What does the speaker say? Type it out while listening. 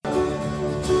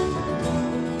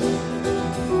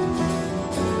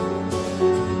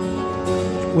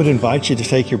would invite you to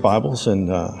take your Bibles and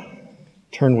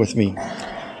turn with me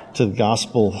to the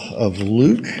Gospel of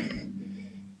Luke,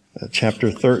 chapter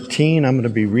 13. I'm going to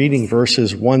be reading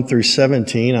verses 1 through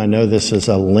 17. I know this is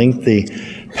a lengthy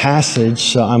passage,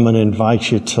 so I'm going to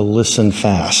invite you to listen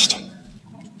fast.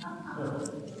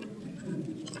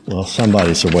 Well,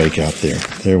 somebody's awake out there.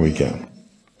 There we go.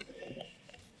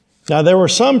 Now, there were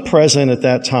some present at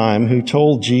that time who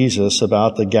told Jesus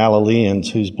about the Galileans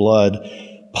whose blood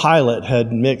Pilate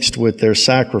had mixed with their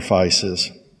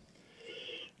sacrifices.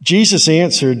 Jesus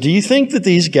answered, "Do you think that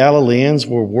these Galileans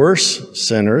were worse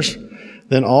sinners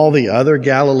than all the other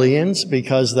Galileans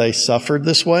because they suffered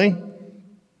this way?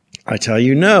 I tell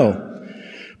you, no.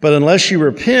 But unless you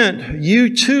repent,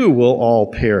 you too will all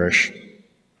perish.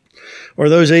 Or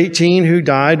those 18 who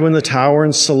died when the tower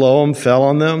in Siloam fell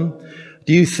on them,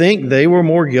 do you think they were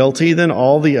more guilty than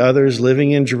all the others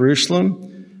living in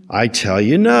Jerusalem? I tell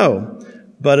you, no.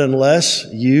 But unless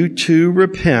you too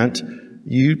repent,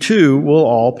 you too will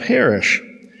all perish."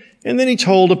 And then he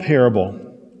told a parable.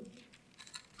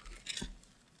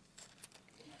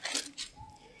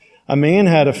 A man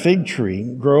had a fig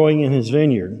tree growing in his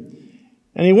vineyard,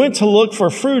 and he went to look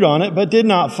for fruit on it, but did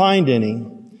not find any.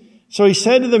 So he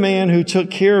said to the man who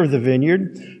took care of the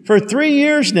vineyard, "For 3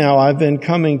 years now I've been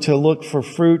coming to look for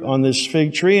fruit on this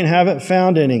fig tree and haven't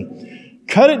found any.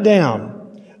 Cut it down.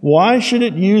 Why should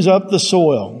it use up the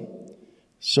soil?"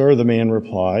 "Sir," the man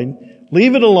replied,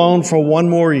 "leave it alone for 1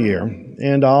 more year,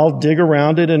 and I'll dig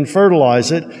around it and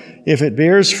fertilize it. If it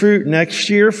bears fruit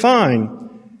next year, fine.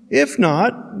 If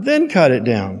not, then cut it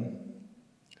down."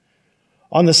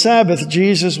 On the Sabbath,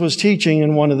 Jesus was teaching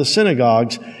in one of the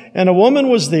synagogues, and a woman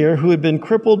was there who had been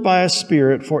crippled by a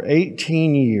spirit for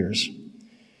 18 years.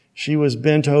 She was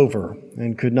bent over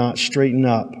and could not straighten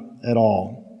up at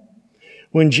all.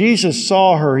 When Jesus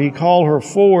saw her, he called her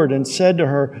forward and said to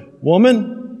her,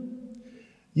 "Woman,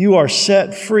 you are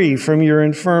set free from your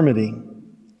infirmity."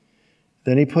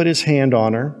 Then he put his hand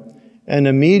on her, and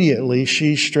immediately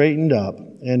she straightened up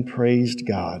and praised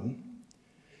God.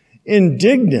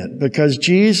 Indignant because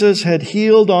Jesus had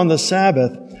healed on the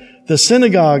Sabbath, the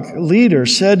synagogue leader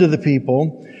said to the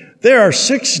people, "There are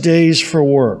 6 days for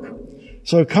work,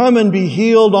 so come and be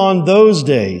healed on those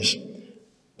days,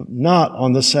 but not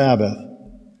on the Sabbath."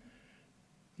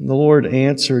 The Lord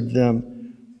answered them,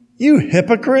 "You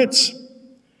hypocrites!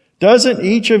 Doesn't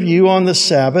each of you on the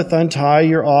Sabbath untie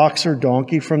your ox or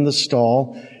donkey from the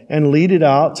stall and lead it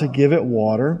out to give it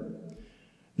water?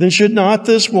 Then should not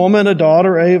this woman, a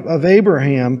daughter of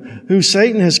Abraham, who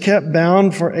Satan has kept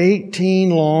bound for 18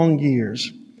 long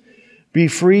years, be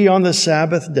free on the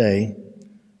Sabbath day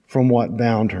from what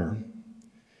bound her?"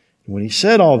 When he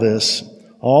said all this,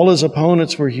 all his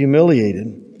opponents were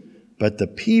humiliated, but the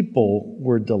people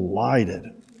were delighted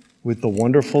with the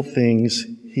wonderful things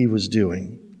he was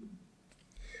doing.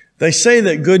 They say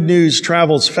that good news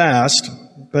travels fast,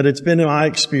 but it's been my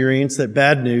experience that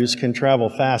bad news can travel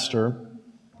faster.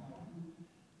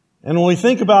 And when we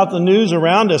think about the news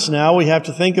around us now, we have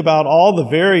to think about all the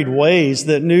varied ways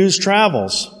that news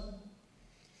travels.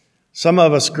 Some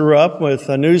of us grew up with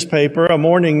a newspaper, a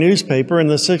morning newspaper, and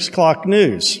the 6 o'clock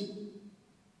news.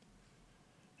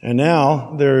 And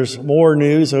now there's more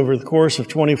news over the course of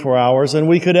 24 hours than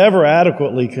we could ever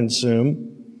adequately consume.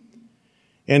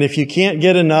 And if you can't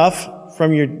get enough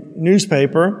from your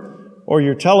newspaper or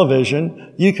your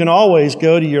television, you can always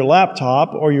go to your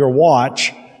laptop or your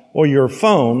watch or your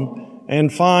phone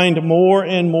and find more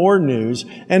and more news.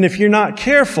 And if you're not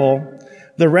careful,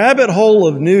 the rabbit hole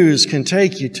of news can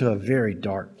take you to a very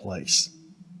dark place.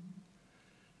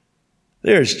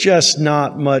 There's just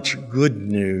not much good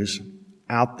news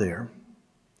out there.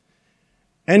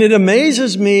 And it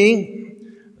amazes me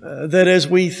that as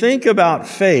we think about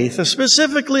faith,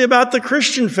 specifically about the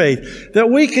Christian faith, that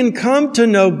we can come to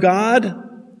know God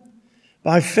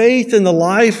by faith in the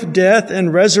life, death,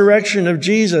 and resurrection of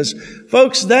Jesus.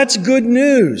 Folks, that's good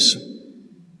news.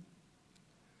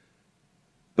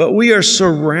 But we are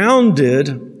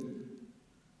surrounded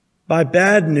by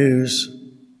bad news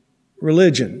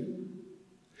religion.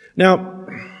 Now,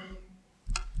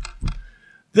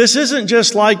 this isn't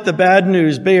just like the bad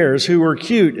news bears who were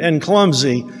cute and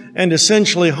clumsy and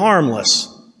essentially harmless.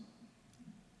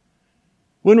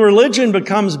 When religion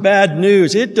becomes bad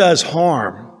news, it does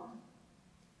harm.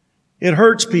 It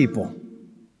hurts people.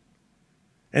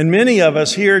 And many of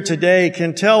us here today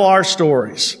can tell our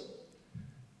stories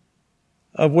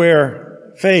of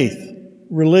where faith,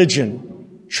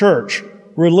 religion, church,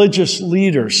 religious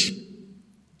leaders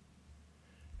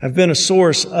have been a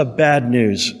source of bad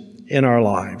news in our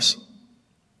lives.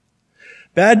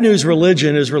 Bad news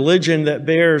religion is religion that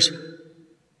bears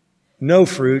no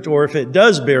fruit, or if it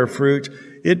does bear fruit,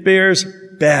 it bears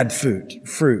bad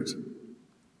fruit.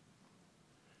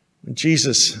 And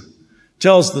Jesus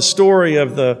tells the story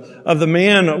of the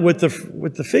man with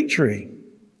the fig tree.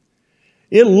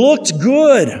 It looked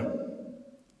good.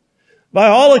 By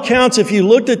all accounts, if you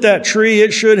looked at that tree,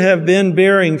 it should have been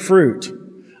bearing fruit,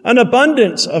 an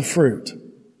abundance of fruit.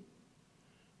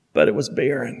 But it was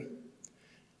barren.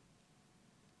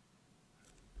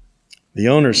 The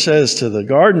owner says to the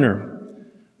gardener,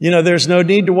 there's no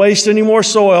need to waste any more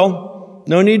soil,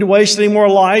 no need to waste any more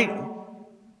light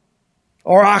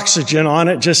or oxygen on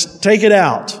it, just take it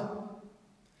out.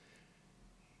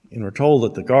 And we're told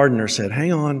that the gardener said,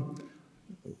 hang on,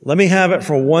 let me have it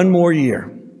for one more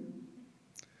year.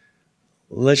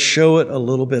 Let's show it a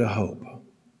little bit of hope.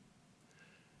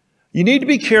 You need to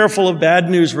be careful of bad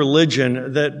news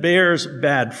religion that bears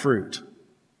bad fruit,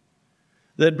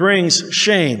 that brings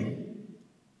shame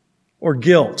or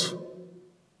guilt.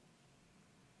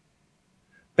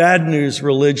 Bad news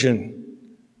religion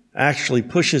actually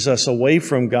pushes us away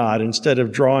from God instead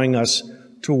of drawing us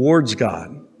towards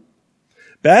God.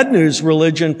 Bad news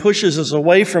religion pushes us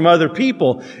away from other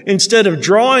people instead of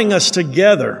drawing us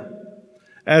together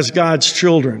as God's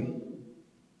children.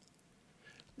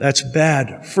 That's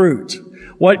bad fruit.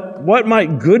 What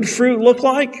might good fruit look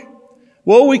like?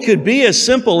 Well, we could be as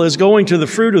simple as going to the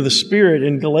fruit of the Spirit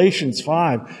in Galatians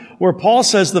 5, where Paul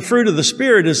says the fruit of the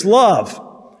Spirit is love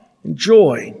and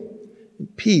joy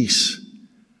and peace,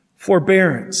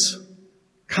 forbearance,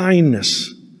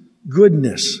 kindness,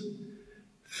 goodness,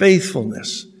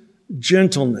 faithfulness,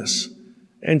 gentleness,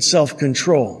 and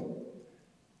self-control.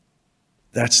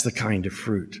 That's the kind of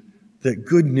fruit that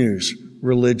good news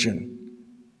religion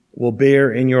will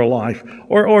bear in your life.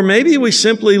 Or maybe we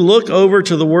simply look over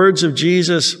to the words of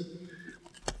Jesus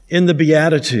in the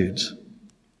Beatitudes,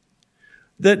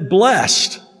 that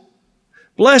blessed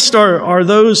are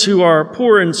those who are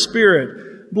poor in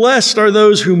spirit, blessed are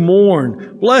those who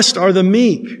mourn, blessed are the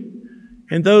meek,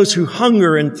 and those who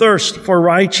hunger and thirst for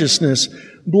righteousness,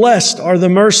 blessed are the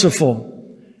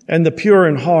merciful and the pure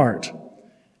in heart,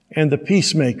 and the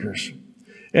peacemakers,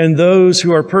 and those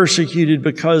who are persecuted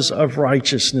because of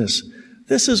righteousness.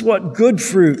 This is what good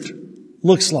fruit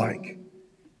looks like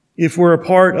if we're a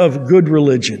part of good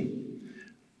religion.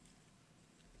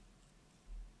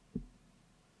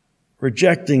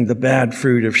 Rejecting the bad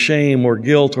fruit of shame or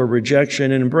guilt or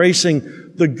rejection and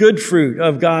embracing the good fruit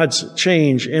of God's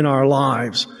change in our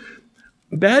lives.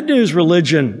 Bad news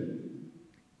religion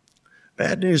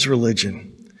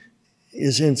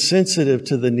is insensitive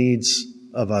to the needs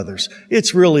of others.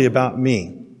 It's really about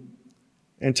me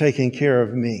and taking care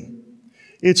of me.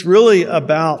 It's really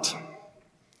about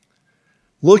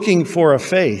looking for a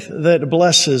faith that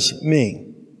blesses me.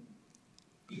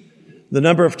 The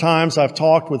number of times I've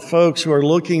talked with folks who are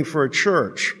looking for a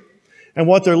church, and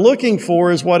what they're looking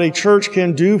for is what a church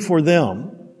can do for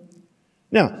them.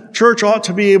 Now, church ought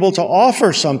to be able to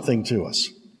offer something to us.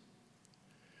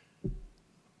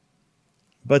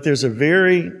 But there's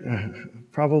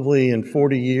probably in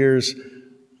 40 years,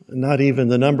 not even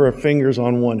the number of fingers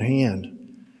on one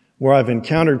hand, where I've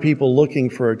encountered people looking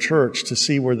for a church to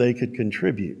see where they could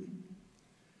contribute,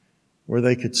 where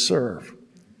they could serve,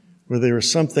 where there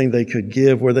was something they could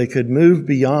give, where they could move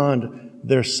beyond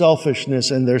their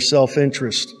selfishness and their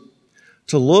self-interest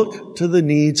to look to the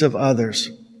needs of others.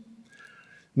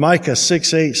 Micah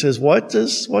 6:8 says, what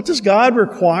does God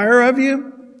require of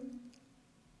you?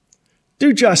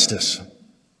 Do justice,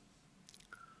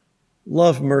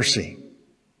 love mercy,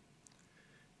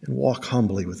 and walk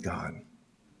humbly with God.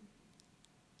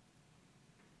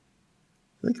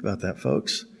 Think about that,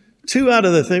 folks. 2 out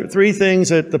of the 3 things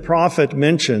that the prophet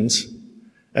mentions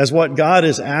as what God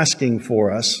is asking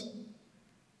for us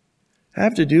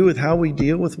have to do with how we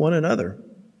deal with one another.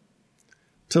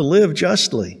 To live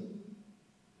justly,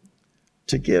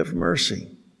 to give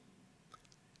mercy,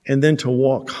 and then to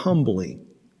walk humbly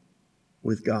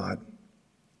with God.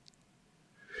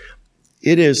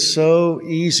 It is so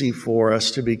easy for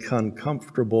us to become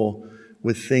comfortable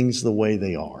with things the way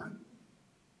they are.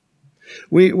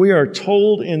 We are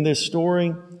told in this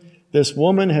story, this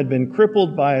woman had been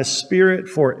crippled by a spirit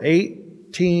for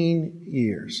 18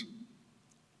 years.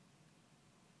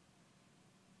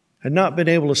 Had not been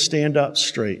able to stand up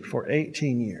straight for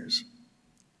 18 years.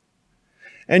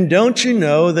 And don't you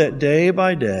know that day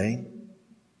by day,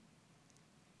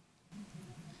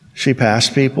 she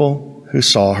passed people who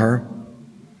saw her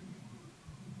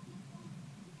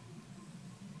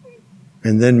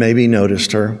and then maybe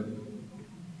noticed her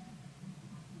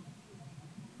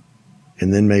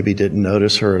and then maybe didn't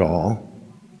notice her at all.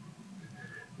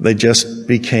 They just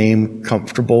became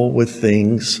comfortable with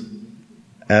things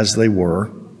as they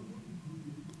were.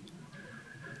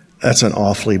 That's an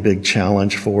awfully big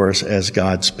challenge for us as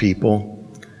God's people,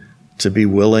 to be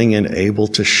willing and able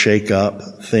to shake up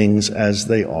things as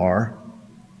they are.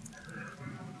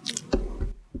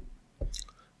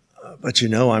 But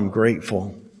I'm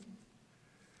grateful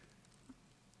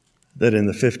that in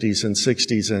the 50s and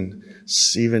 60s and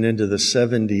even into the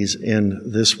 70s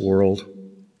in this world,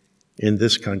 in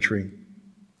this country,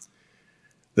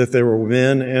 that there were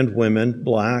men and women,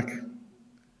 black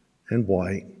and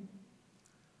white,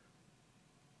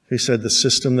 who said the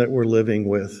system that we're living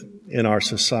with in our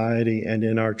society and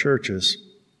in our churches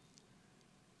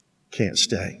can't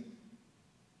stay.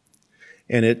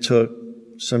 And it took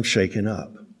some shaking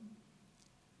up.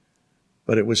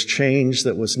 But it was change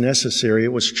that was necessary.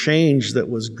 It was change that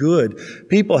was good.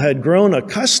 People had grown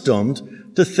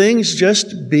accustomed to things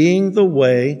just being the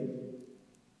way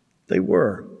they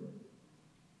were.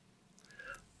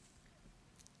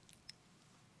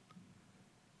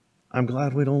 I'm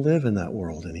glad we don't live in that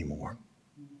world anymore.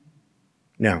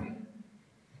 Now,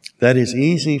 that is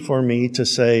easy for me to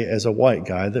say as a white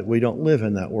guy that we don't live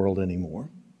in that world anymore.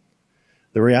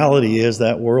 The reality is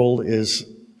that world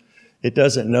it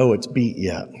doesn't know its beat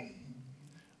yet.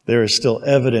 There is still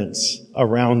evidence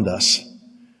around us,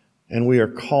 and we are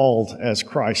called as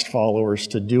Christ followers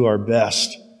to do our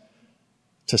best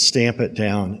to stamp it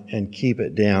down and keep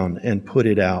it down and put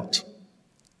it out.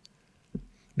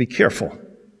 Be careful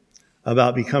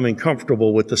about becoming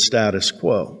comfortable with the status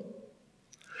quo.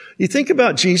 You think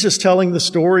about Jesus telling the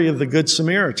story of the Good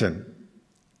Samaritan.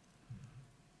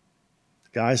 The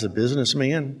guy's a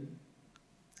businessman.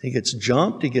 He gets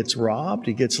jumped, he gets robbed,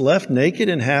 he gets left naked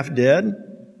and half dead.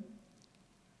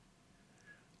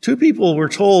 Two people, we're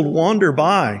told, wander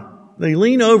by. They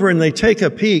lean over and they take a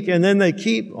peek, and then they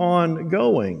keep on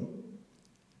going.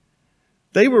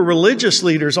 They were religious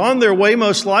leaders on their way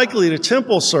most likely to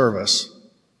temple service.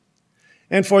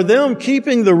 And for them,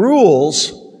 keeping the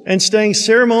rules and staying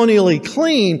ceremonially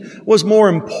clean was more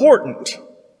important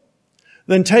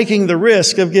than taking the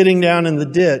risk of getting down in the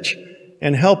ditch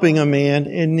and helping a man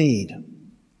in need.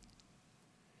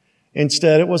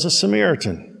 Instead, it was a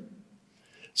Samaritan.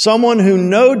 Someone who,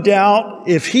 no doubt,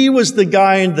 if he was the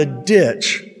guy in the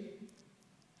ditch,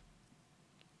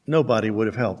 nobody would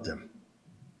have helped him.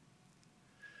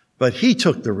 But he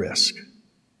took the risk.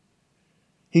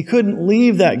 He couldn't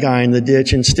leave that guy in the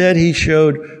ditch. Instead, he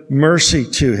showed mercy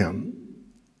to him.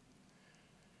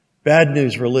 Bad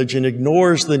news religion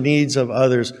ignores the needs of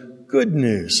others. Good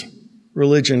news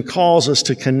religion calls us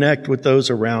to connect with those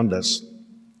around us.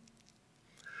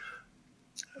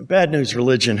 Bad news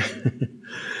religion,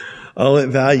 it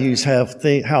values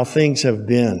how things have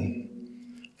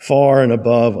been far and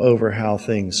above over how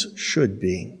things should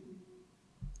be.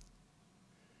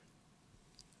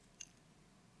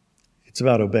 It's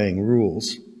about obeying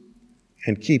rules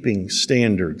and keeping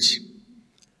standards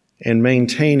and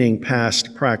maintaining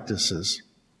past practices.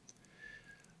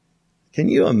 Can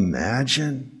you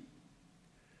imagine?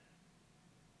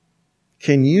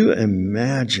 Can you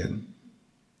imagine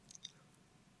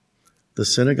the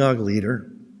synagogue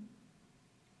leader,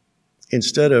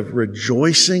 instead of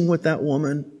rejoicing with that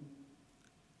woman,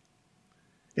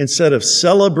 instead of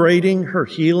celebrating her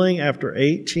healing after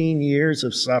 18 years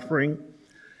of suffering,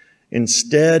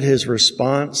 instead his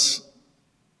response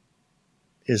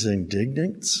is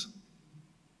indignance?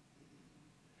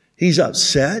 He's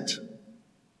upset.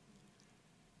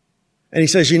 And he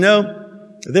says,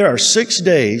 there are 6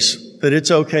 days that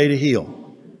it's okay to heal.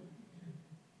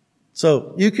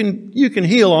 So you can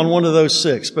heal on one of those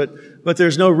 6, but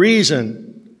there's no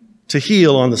reason to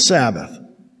heal on the Sabbath.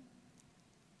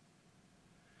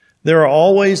 There are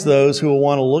always those who will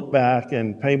want to look back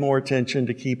and pay more attention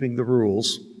to keeping the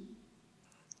rules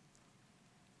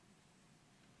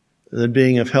than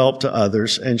being of help to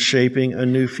others and shaping a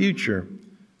new future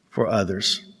for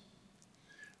others.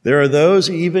 There are those,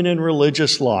 even in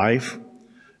religious life,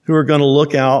 who are going to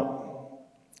look out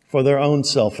for their own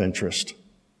self-interest.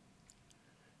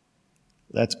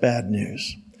 That's bad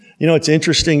news. It's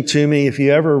interesting to me, if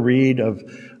you ever read of,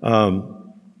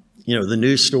 the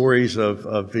news stories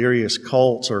of various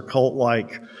cults or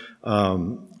cult-like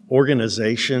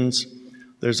organizations,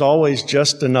 there's always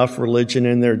just enough religion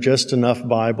in there, just enough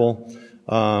Bible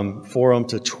for them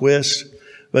to twist.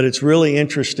 But it's really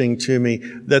interesting to me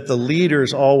that the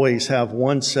leaders always have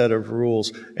one set of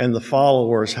rules and the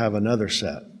followers have another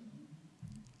set.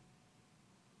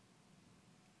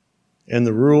 And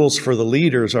the rules for the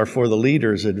leaders are for the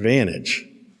leaders' advantage,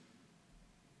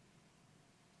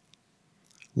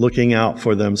 looking out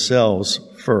for themselves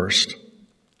first.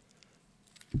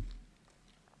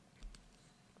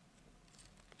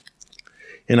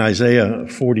 In Isaiah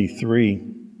 43,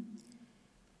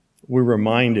 we're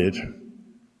reminded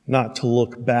not to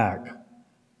look back,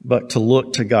 but to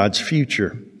look to God's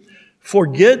future.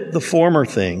 Forget the former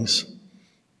things.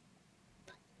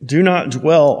 Do not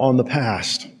dwell on the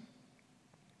past.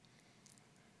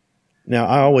 Now,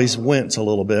 I always wince a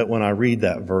little bit when I read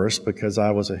that verse because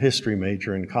I was a history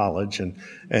major in college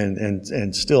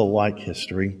and still like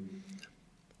history.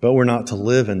 But we're not to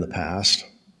live in the past.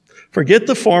 Forget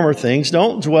the former things.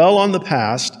 Don't dwell on the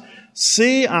past.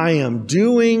 See, I am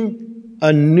doing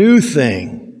a new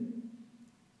thing.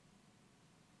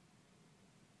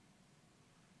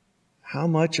 How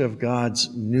much of God's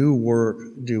new work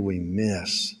do we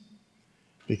miss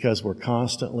because we're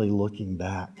constantly looking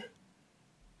back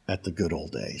at the good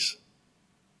old days?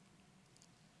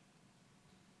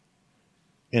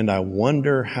 And I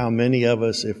wonder how many of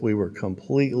us, if we were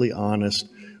completely honest,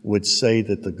 would say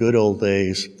that the good old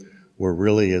days were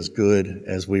really as good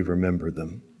as we remember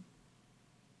them.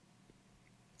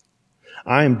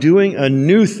 I am doing a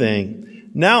new thing.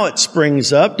 Now it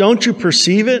springs up. Don't you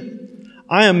perceive it?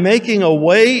 I am making a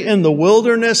way in the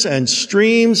wilderness and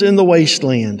streams in the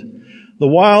wasteland. The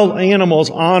wild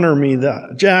animals honor me,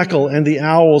 the jackal and the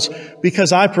owls,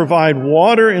 because I provide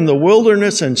water in the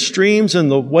wilderness and streams in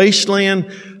the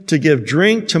wasteland to give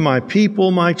drink to my people,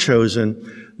 my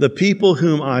chosen, the people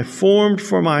whom I formed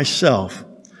for myself,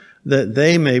 that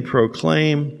they may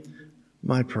proclaim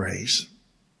my praise.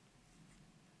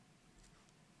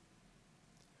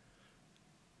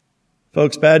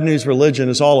 Folks, bad news religion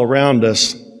is all around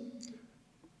us,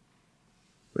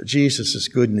 but Jesus is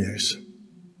good news.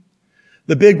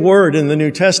 The big word in the New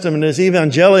Testament is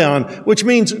evangelion, which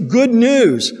means good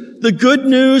news. The good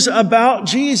news about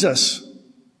Jesus.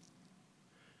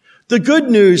 The good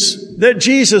news that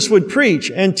Jesus would preach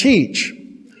and teach.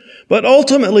 But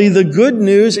ultimately, the good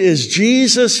news is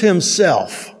Jesus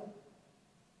himself.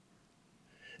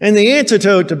 And the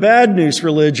antidote to bad news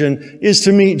religion is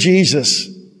to meet Jesus.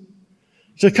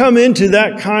 To come into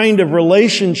that kind of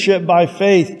relationship by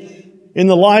faith in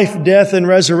the life, death, and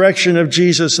resurrection of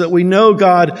Jesus, that we know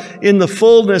God in the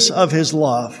fullness of his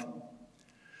love.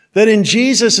 That in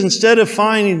Jesus, instead of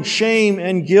finding shame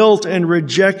and guilt and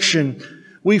rejection,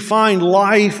 we find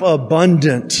life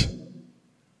abundant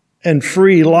and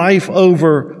free, life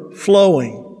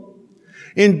overflowing.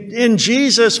 In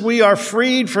Jesus, we are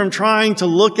freed from trying to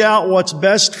look out what's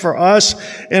best for us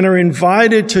and are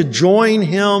invited to join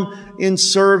him in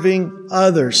serving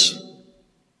others.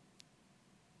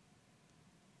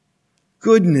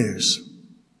 Good news.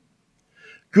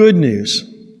 Good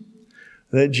news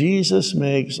that Jesus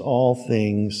makes all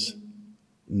things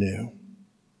new.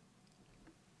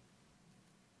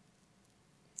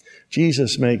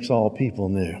 Jesus makes all people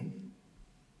new.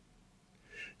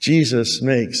 Jesus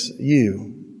makes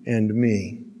you and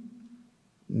me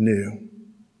new.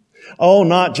 Oh,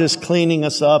 not just cleaning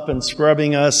us up and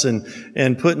scrubbing us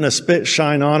and putting a spit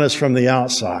shine on us from the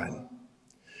outside.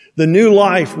 The new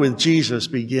life with Jesus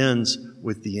begins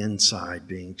with the inside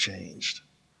being changed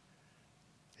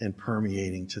and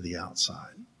permeating to the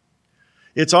outside.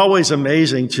 It's always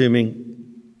amazing to me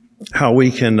how we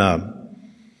can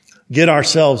get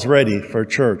ourselves ready for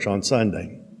church on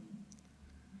Sunday.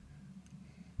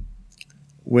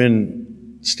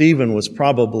 When Stephen was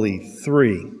probably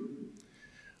 3,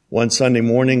 one Sunday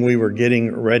morning we were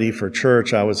getting ready for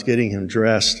church. I was getting him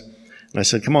dressed. And I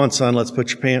said, "Come on, son, let's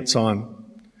put your pants on."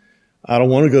 "I don't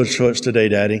want to go to church today,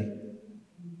 Daddy."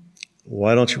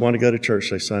 "Why don't you want to go to church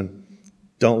today, son?"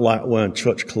 "Don't like wearing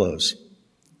church clothes."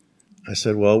 I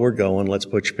said, "Well, we're going. Let's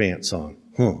put your pants on."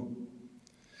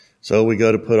 So we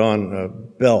go to put on a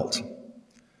belt.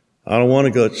 "I don't want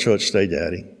to go to church today,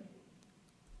 Daddy."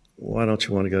 "Why don't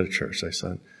you want to go to church today,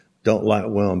 son?" "Don't like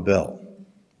wearing a belt."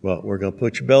 "Well, we're going to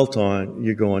put your belt on.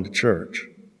 You're going to church."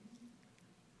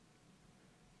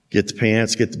 Get the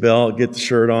pants, get the belt, get the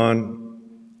shirt on.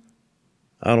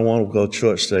 "I don't want to go to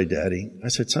church today, Daddy." I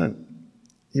said, "Son,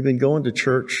 you've been going to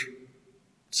church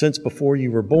since before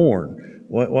you were born.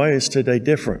 Why is today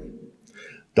different?"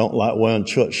 "Don't like wearing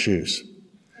church shoes."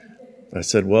 I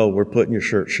said, "Well, we're putting your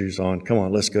church shoes on. Come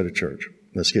on, let's go to church.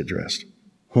 Let's get dressed."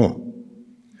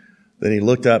 Then he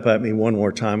looked up at me one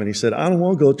more time and he said, "I don't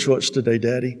want to go to church today,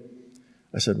 Daddy."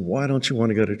 I said, "Why don't you want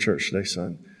to go to church today,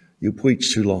 son?" "You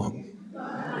preach too long."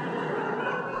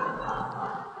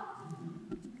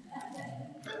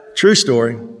 True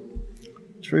story.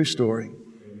 True story.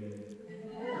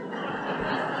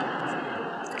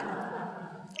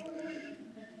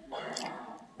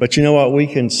 But you know what? We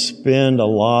can spend a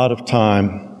lot of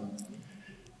time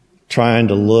trying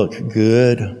to look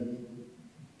good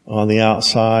on the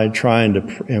outside, trying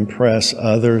to impress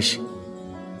others.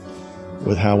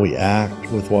 with how we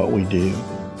act, with what we do.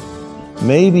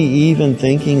 Maybe even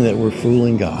thinking that we're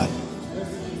fooling God.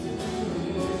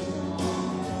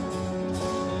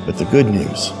 But the good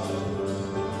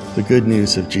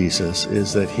news of Jesus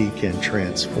is that he can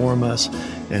transform us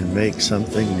and make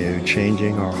something new,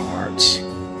 changing our hearts,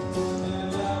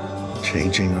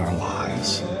 changing our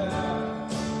lives.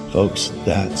 Folks,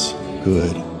 that's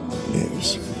good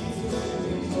news.